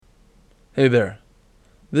Hey there.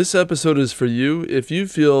 This episode is for you if you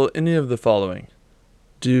feel any of the following.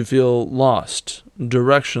 Do you feel lost,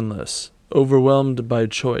 directionless, overwhelmed by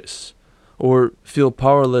choice, or feel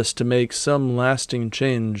powerless to make some lasting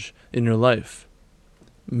change in your life?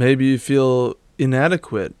 Maybe you feel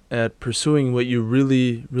inadequate at pursuing what you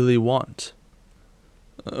really want.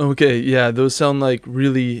 Okay, yeah, those sound like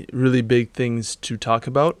really big things to talk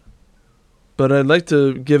about, but I'd like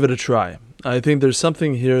to give it a try. I think there's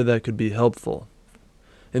something here that could be helpful.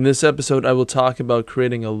 In this episode, I will talk about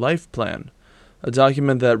creating a life plan, a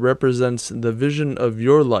document that represents the vision of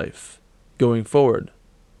your life going forward,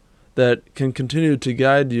 that can continue to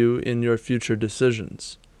guide you in your future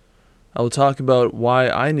decisions. I will talk about why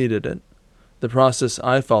I needed it, the process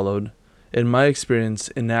I followed, and my experience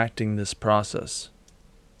enacting this process.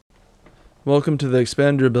 Welcome to the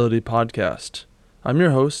Expand Your Ability podcast. I'm your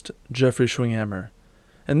host, Jeffrey Schwinghammer,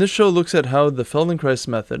 and this show looks at how the Feldenkrais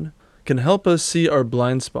method can help us see our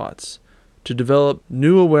blind spots, to develop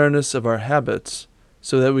new awareness of our habits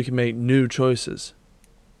so that we can make new choices.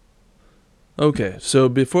 Okay, so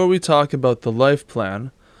before we talk about the life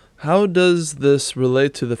plan, how does this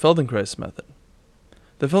relate to the Feldenkrais method?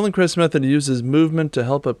 The Feldenkrais method uses movement to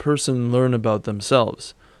help a person learn about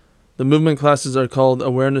themselves. The movement classes are called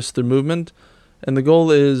Awareness Through Movement, and the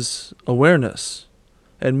goal is awareness.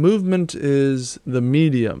 And movement is the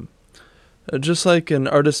medium. Just like an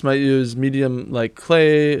artist might use medium like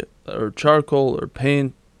clay or charcoal or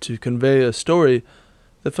paint to convey a story,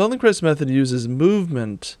 the Feldenkrais method uses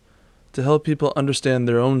movement to help people understand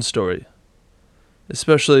their own story.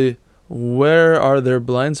 Especially, where are their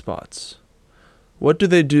blind spots? What do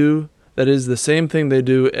they do that is the same thing they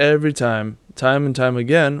do every time and time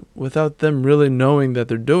again, without them really knowing that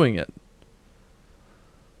they're doing it?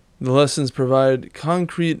 The lessons provide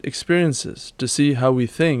concrete experiences to see how we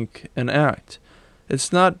think and act.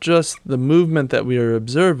 It's not just the movement that we are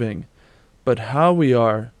observing, but how we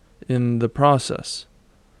are in the process.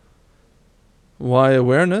 Why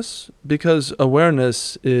awareness? Because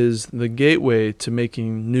awareness is the gateway to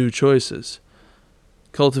making new choices.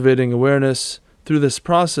 Cultivating awareness through this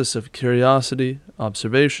process of curiosity,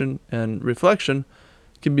 observation, and reflection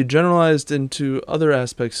can be generalized into other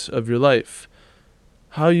aspects of your life.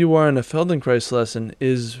 How you are in a Feldenkrais lesson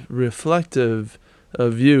is reflective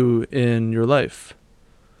of you in your life.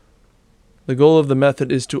 The goal of the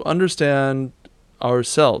method is to understand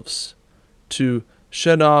ourselves, to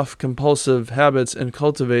shed off compulsive habits and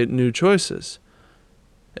cultivate new choices.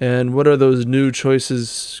 And what are those new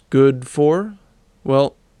choices good for?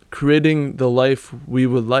 Well, creating the life we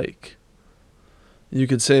would like. You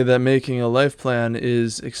could say that making a life plan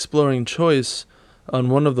is exploring choice on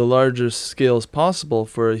one of the largest scales possible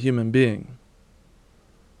for a human being.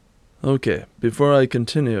 Okay, before I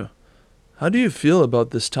continue, how do you feel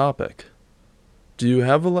about this topic? Do you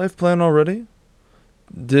have a life plan already?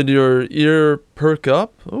 Did your ear perk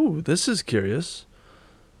up? Oh, this is curious.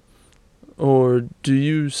 Or do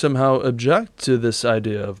you somehow object to this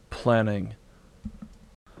idea of planning?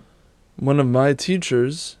 One of my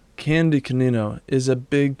teachers, Candy Canino, is a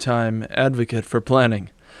big-time advocate for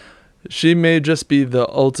planning. She may just be the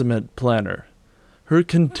ultimate planner. Her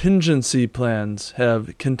contingency plans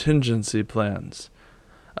have contingency plans.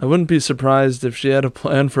 I wouldn't be surprised if she had a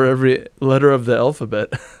plan for every letter of the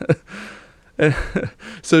alphabet.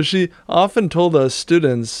 So she often told us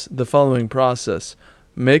students the following process: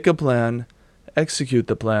 make a plan, execute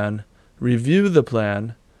the plan, review the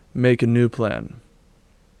plan, make a new plan.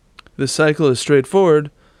 This cycle is straightforward,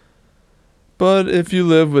 but if you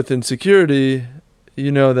live with insecurity, you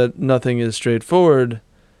know that nothing is straightforward,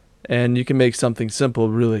 and you can make something simple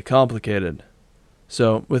really complicated.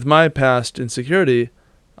 So, with my past insecurity,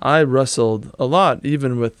 I wrestled a lot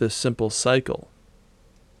even with this simple cycle.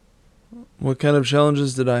 What kind of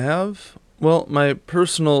challenges did I have? Well, my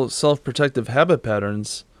personal self-protective habit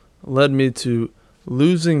patterns led me to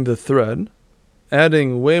losing the thread,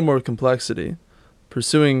 adding way more complexity,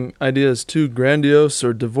 pursuing ideas too grandiose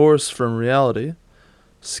or divorced from reality,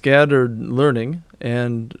 scattered learning,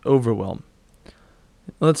 and overwhelm.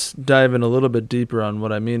 Let's dive in a little bit deeper on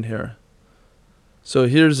what I mean here. So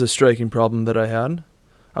here's a striking problem that I had.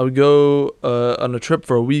 I would go on a trip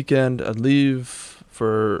for a weekend, I'd leave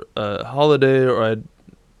for a holiday, or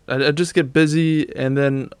I'd just get busy, and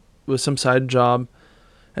then with some side job,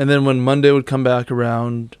 and then when Monday would come back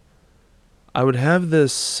around, I would have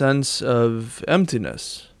this sense of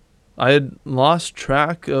emptiness. I had lost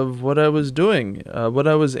track of what I was doing, what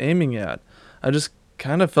I was aiming at. I just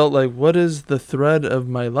kind of felt like, what is the thread of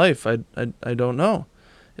my life? I don't know.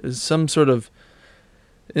 It was some sort of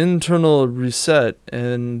internal reset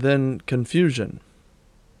and then confusion.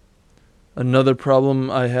 Another problem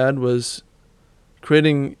I had was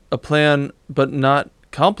creating a plan but not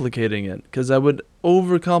complicating it, because I would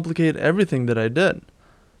overcomplicate everything that I did.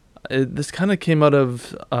 This kind of came out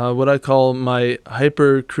of what I call my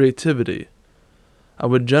hyper creativity. I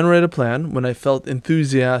would generate a plan when I felt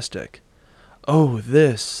enthusiastic. Oh,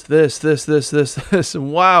 this.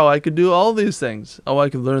 Wow, I could do all these things. Oh, I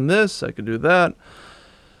could learn this, I could do that.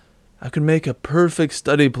 I could make a perfect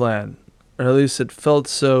study plan, or at least it felt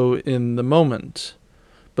so in the moment.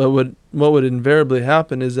 But what would invariably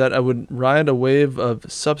happen is that I would ride a wave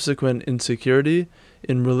of subsequent insecurity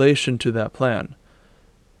in relation to that plan.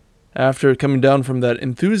 After coming down from that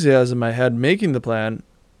enthusiasm I had making the plan,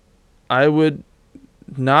 I would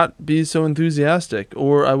not be so enthusiastic,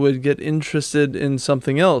 or I would get interested in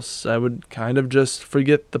something else. I would kind of just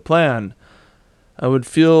forget the plan. I would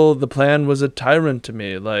feel the plan was a tyrant to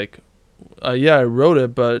me, like, yeah, I wrote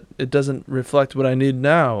it, but it doesn't reflect what I need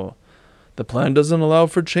now. The plan doesn't allow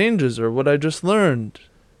for changes or what I just learned.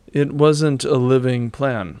 It wasn't a living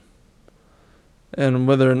plan. And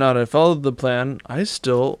whether or not I followed the plan, I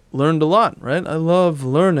still learned a lot, right? I love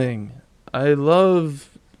learning. I love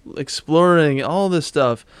exploring all this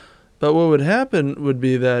stuff. But what would happen would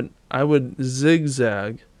be that I would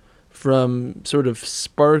zigzag from sort of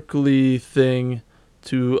sparkly thing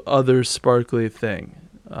to other sparkly thing.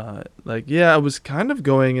 I was kind of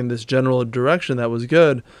going in this general direction that was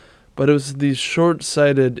good, but it was these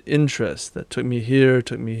short-sighted interests that took me here,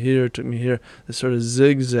 this sort of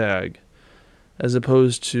zigzag, as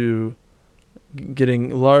opposed to getting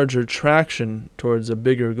larger traction towards a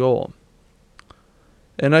bigger goal.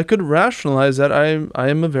 And I could rationalize that I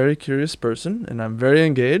am a very curious person, and I'm very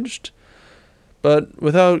engaged, but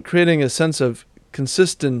without creating a sense of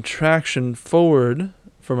consistent traction forward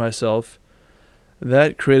for myself,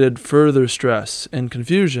 that created further stress and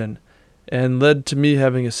confusion and led to me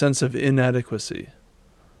having a sense of inadequacy.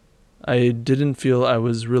 I didn't feel I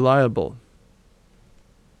was reliable.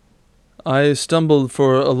 I stumbled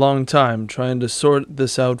for a long time trying to sort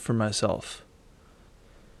this out for myself.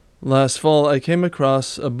 Last fall, I came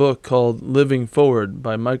across a book called Living Forward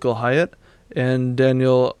by Michael Hyatt and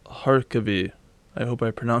Daniel Harkavy. I hope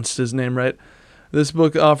I pronounced his name right. This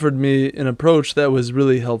book offered me an approach that was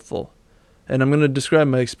really helpful, and I'm going to describe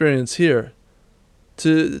my experience here.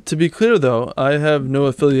 To be clear, though, I have no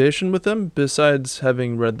affiliation with them besides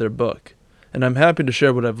having read their book, and I'm happy to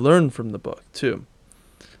share what I've learned from the book, too.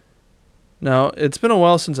 Now, it's been a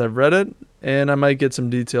while since I've read it, and I might get some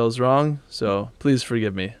details wrong, so please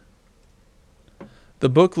forgive me. The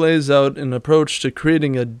book lays out an approach to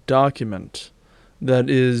creating a document that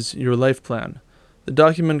is your life plan. The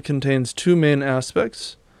document contains two main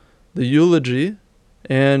aspects: the eulogy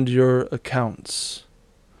and your accounts.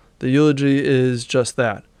 The eulogy is just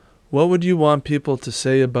that. What would you want people to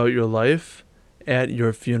say about your life at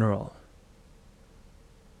your funeral?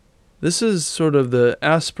 This is sort of the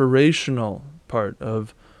aspirational part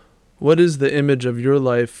of what is the image of your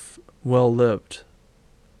life well lived.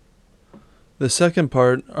 The second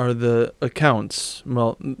part are the accounts.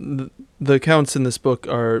 Well, the accounts in this book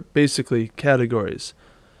are basically categories.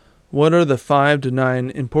 What are the 5 to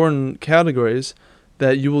 9 important categories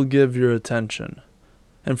that you will give your attention?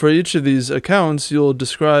 And for each of these accounts, you'll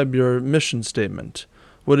describe your mission statement.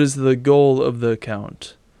 What is the goal of the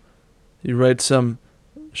account? You write some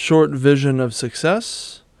short vision of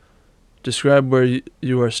success, describe where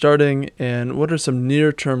you are starting, and what are some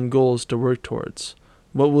near-term goals to work towards.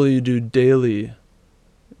 What will you do daily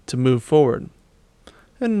to move forward?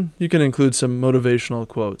 And you can include some motivational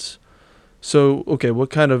quotes. So, okay, what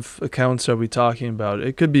kind of accounts are we talking about?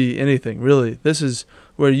 It could be anything, really. This is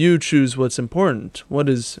where you choose what's important, what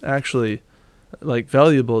is actually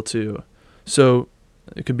valuable to you. So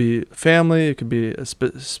it could be family, it could be a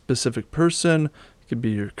specific person, it could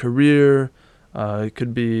be your career, it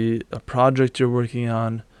could be a project you're working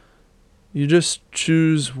on. You just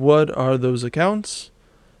choose what are those accounts,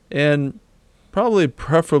 and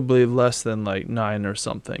preferably less than 9 or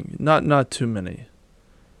something, not too many.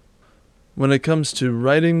 When it comes to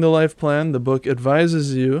writing the life plan, the book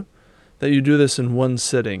advises you that you do this in one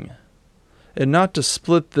sitting, and not to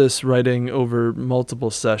split this writing over multiple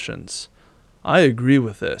sessions. I agree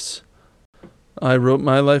with this. I wrote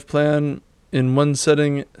my life plan in one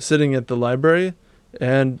sitting at the library,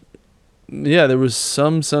 and yeah, there was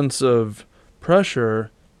some sense of pressure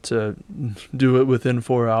to do it within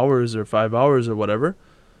 4 hours or 5 hours or whatever.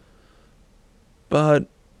 But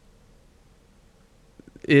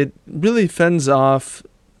it really fends off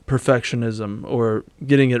perfectionism or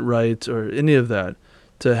getting it right or any of that.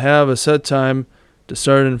 To have a set time to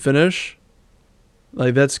start and finish,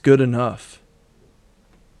 that's good enough.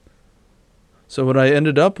 So what I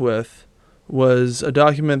ended up with was a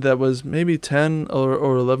document that was maybe 10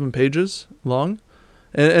 or 11 pages long,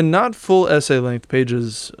 and not full essay length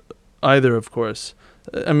pages either, of course.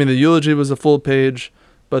 I mean, the eulogy was a full page,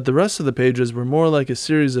 but the rest of the pages were more like a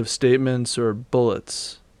series of statements or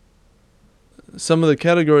bullets. Some of the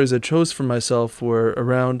categories I chose for myself were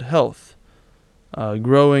around health,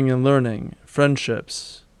 growing and learning,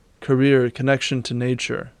 friendships, career, connection to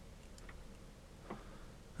nature.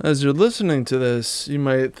 As you're listening to this, you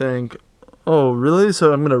might think, oh, really?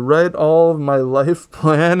 So I'm going to write all of my life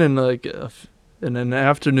plan in in an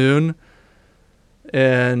afternoon?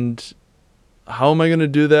 And how am I going to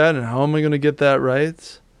do that? And how am I going to get that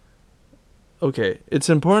right? Okay, it's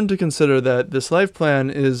important to consider that this life plan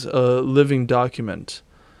is a living document,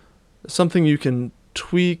 something you can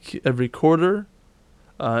tweak every quarter,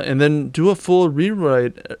 and then do a full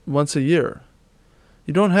rewrite once a year.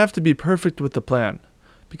 You don't have to be perfect with the plan,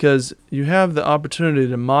 because you have the opportunity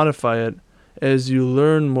to modify it as you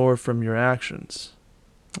learn more from your actions.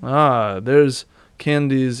 There's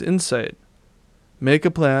Candy's insight. Make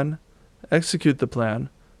a plan, execute the plan,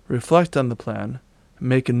 reflect on the plan,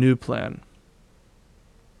 make a new plan.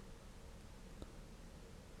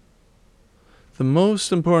 The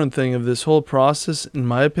most important thing of this whole process, in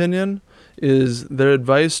my opinion, is their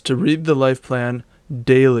advice to read the life plan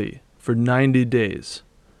daily for 90 days.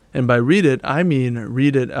 And by read it, I mean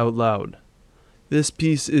read it out loud. This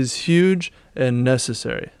piece is huge and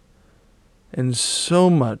necessary. And so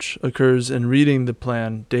much occurs in reading the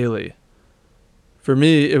plan daily. For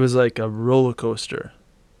me, it was like a roller coaster,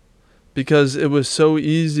 because it was so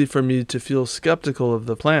easy for me to feel skeptical of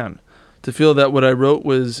the plan, to feel that what I wrote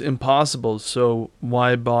was impossible, so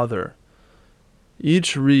why bother?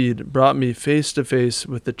 Each read brought me face to face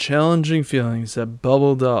with the challenging feelings that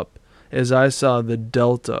bubbled up as I saw the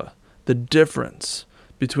delta, the difference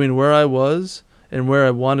between where I was and where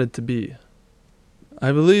I wanted to be.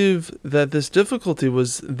 I believe that this difficulty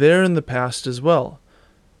was there in the past as well,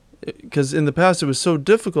 because in the past it was so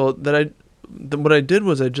difficult that what I did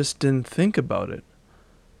was I just didn't think about it.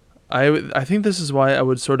 I think this is why I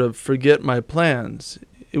would sort of forget my plans.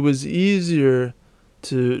 It was easier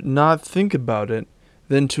to not think about it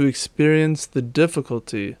than to experience the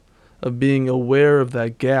difficulty of being aware of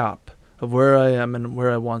that gap of where I am and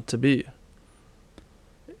where I want to be.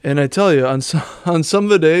 And I tell you, on some of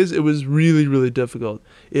the days, it was really, really difficult.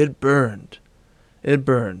 It burned.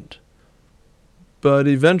 But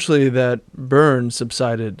eventually that burn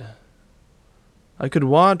subsided. I could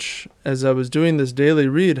watch, as I was doing this daily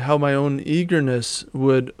read, how my own eagerness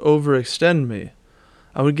would overextend me.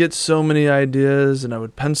 I would get so many ideas, and I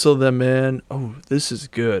would pencil them in. Oh, this is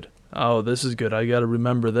good. I gotta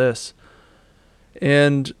remember this.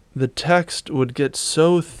 And the text would get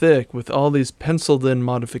so thick with all these penciled-in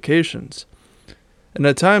modifications. And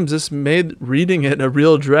at times, this made reading it a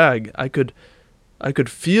real drag. I could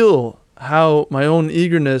feel how my own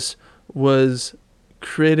eagerness was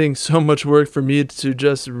creating so much work for me to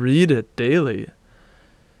just read it daily.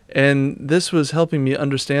 And this was helping me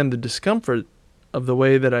understand the discomfort of the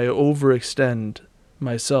way that I overextend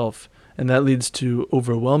myself, and that leads to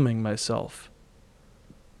overwhelming myself.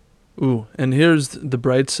 And here's the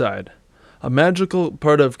bright side. A magical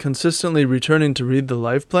part of consistently returning to read the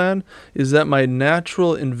life plan is that my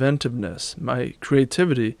natural inventiveness, my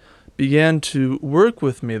creativity, began to work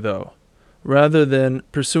with me, though. Rather than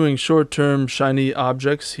pursuing short-term shiny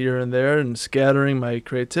objects here and there and scattering my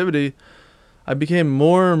creativity, I became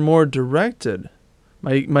more and more directed.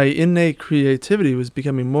 My innate creativity was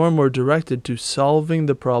becoming more and more directed to solving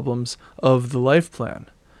the problems of the life plan.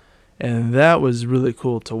 And that was really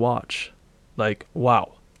cool to watch. Like,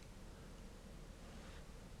 wow.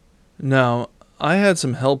 Now, I had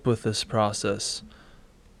some help with this process.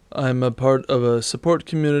 I'm a part of a support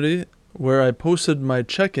community where I posted my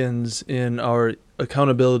check-ins in our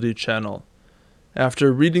accountability channel.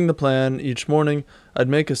 After reading the plan each morning, I'd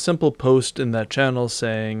make a simple post in that channel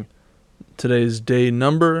saying today's day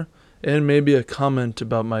number and maybe a comment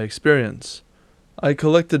about my experience. I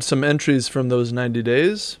collected some entries from those 90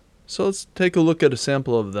 days, so let's take a look at a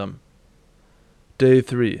sample of them. Day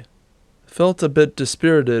 3. Felt a bit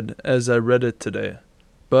dispirited as I read it today,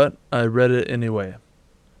 but I read it anyway.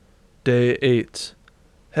 Day 8.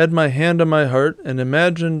 Had my hand on my heart and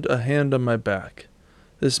imagined a hand on my back.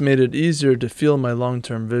 This made it easier to feel my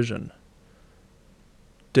long-term vision.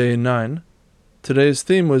 Day 9. Today's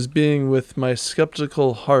theme was being with my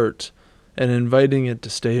skeptical heart and inviting it to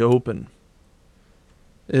stay open.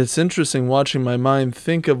 It's interesting watching my mind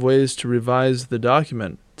think of ways to revise the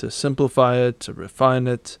document, to simplify it, to refine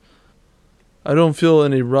it. I don't feel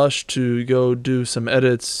any rush to go do some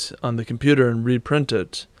edits on the computer and reprint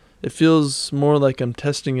it. It feels more like I'm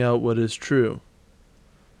testing out what is true.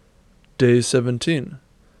 Day 17.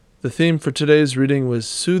 The theme for today's reading was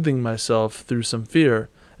soothing myself through some fear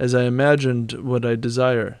as I imagined what I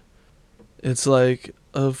desire. It's like,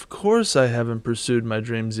 of course I haven't pursued my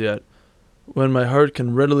dreams yet, when my heart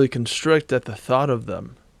can readily constrict at the thought of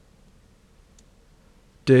them.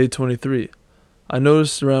 Day 23. I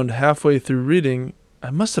noticed around halfway through reading,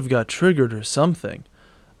 I must have got triggered or something.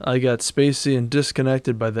 I got spacey and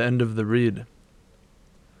disconnected by the end of the read.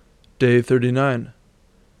 Day 39.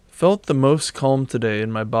 Felt the most calm today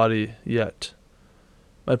in my body yet.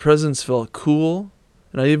 My presence felt cool,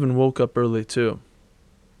 and I even woke up early too.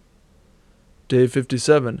 Day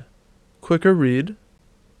 57. Quicker read.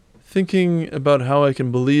 Thinking about how I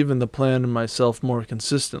can believe in the plan and myself more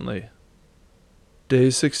consistently. Day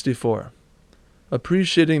 64.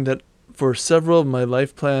 Appreciating that for several of my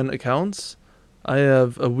life plan accounts, I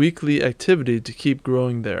have a weekly activity to keep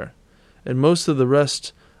growing there, and most of the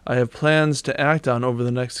rest I have plans to act on over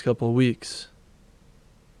the next couple weeks.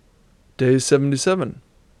 Day 77.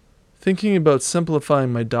 Thinking about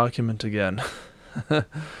simplifying my document again.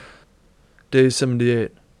 Day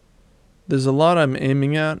 78. There's a lot I'm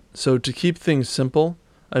aiming at, so to keep things simple,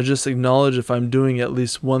 I just acknowledge if I'm doing at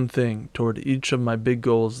least one thing toward each of my big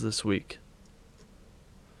goals this week.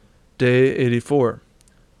 Day 84.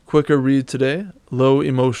 Quicker read today, low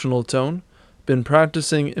emotional tone. Been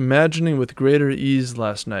practicing imagining with greater ease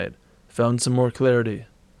last night. Found some more clarity.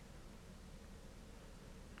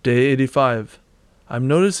 Day 85. I'm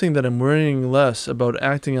noticing that I'm worrying less about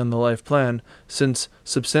acting on the life plan since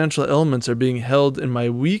substantial elements are being held in my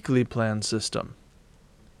weekly plan system.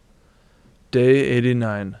 Day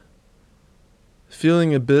 89.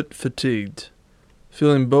 Feeling a bit fatigued.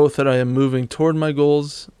 Feeling both that I am moving toward my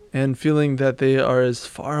goals and feeling that they are as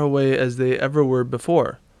far away as they ever were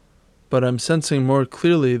before. But I'm sensing more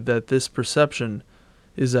clearly that this perception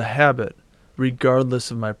is a habit,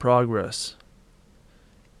 regardless of my progress.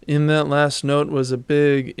 In that last note was a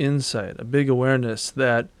big insight, a big awareness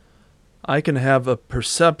that I can have a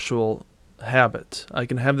perceptual habit. I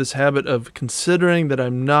can have this habit of considering that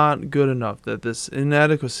I'm not good enough, that this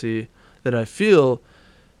inadequacy that I feel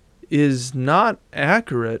is not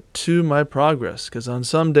accurate to my progress. Because on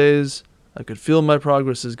some days, I could feel my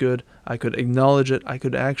progress is good, I could acknowledge it, I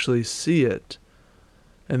could actually see it.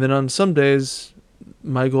 And then on some days,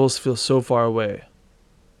 my goals feel so far away.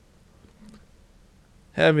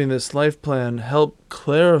 Having this life plan help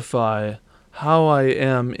clarify how I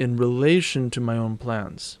am in relation to my own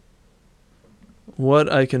plans. What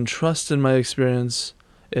I can trust in my experience,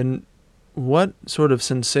 and what sort of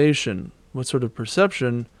sensation, what sort of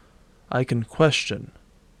perception I can question.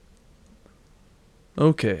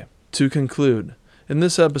 Okay. To conclude, in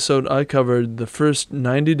this episode I covered the first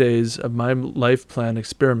 90 days of my life plan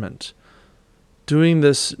experiment. Doing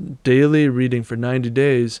this daily reading for 90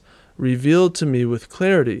 days revealed to me with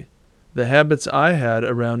clarity the habits I had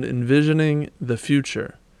around envisioning the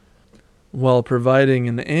future, while providing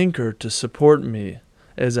an anchor to support me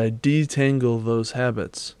as I detangle those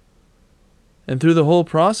habits. And through the whole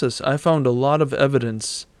process, I found a lot of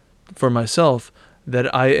evidence for myself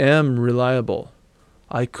that I am reliable.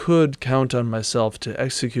 I could count on myself to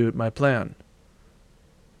execute my plan.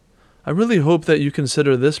 I really hope that you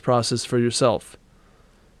consider this process for yourself.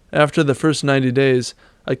 After the first 90 days,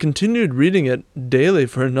 I continued reading it daily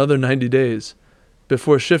for another 90 days,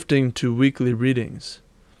 before shifting to weekly readings.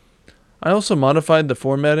 I also modified the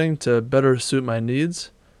formatting to better suit my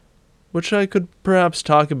needs, which I could perhaps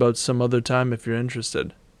talk about some other time if you're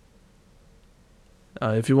interested.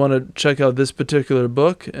 If you want to check out this particular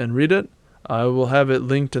book and read it, I will have it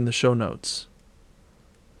linked in the show notes.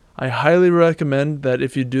 I highly recommend that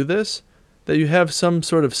if you do this, that you have some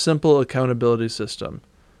sort of simple accountability system.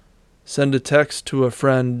 Send a text to a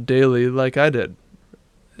friend daily like I did.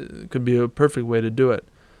 It could be a perfect way to do it.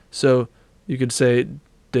 So you could say,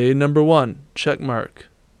 day number 1, check mark.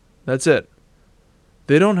 That's it.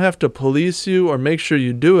 They don't have to police you or make sure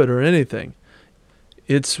you do it or anything.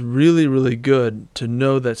 It's really, really good to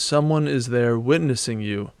know that someone is there witnessing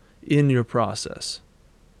you in your process.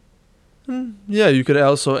 Yeah, you could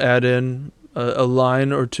also add in a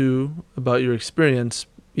line or two about your experience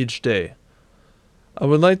each day. I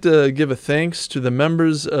would like to give a thanks to the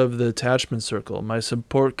members of the Attachment Circle, my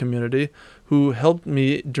support community, who helped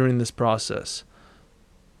me during this process.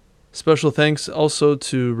 Special thanks also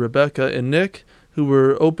to Rebecca and Nick, who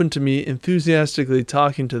were open to me enthusiastically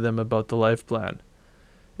talking to them about the life plan.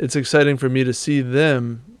 It's exciting for me to see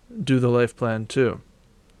them do the life plan too.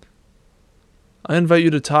 I invite you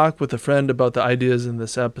to talk with a friend about the ideas in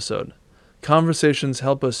this episode. Conversations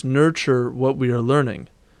help us nurture what we are learning.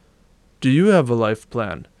 Do you have a life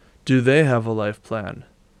plan? Do they have a life plan?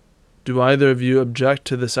 Do either of you object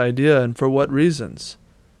to this idea, and for what reasons?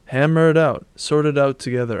 Hammer it out. Sort it out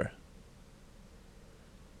together.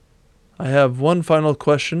 I have one final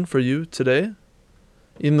question for you today.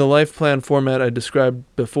 In the life plan format I described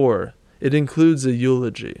before, it includes a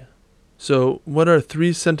eulogy. So, what are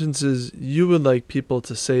 3 sentences you would like people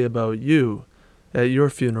to say about you at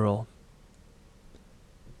your funeral?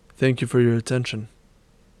 Thank you for your attention.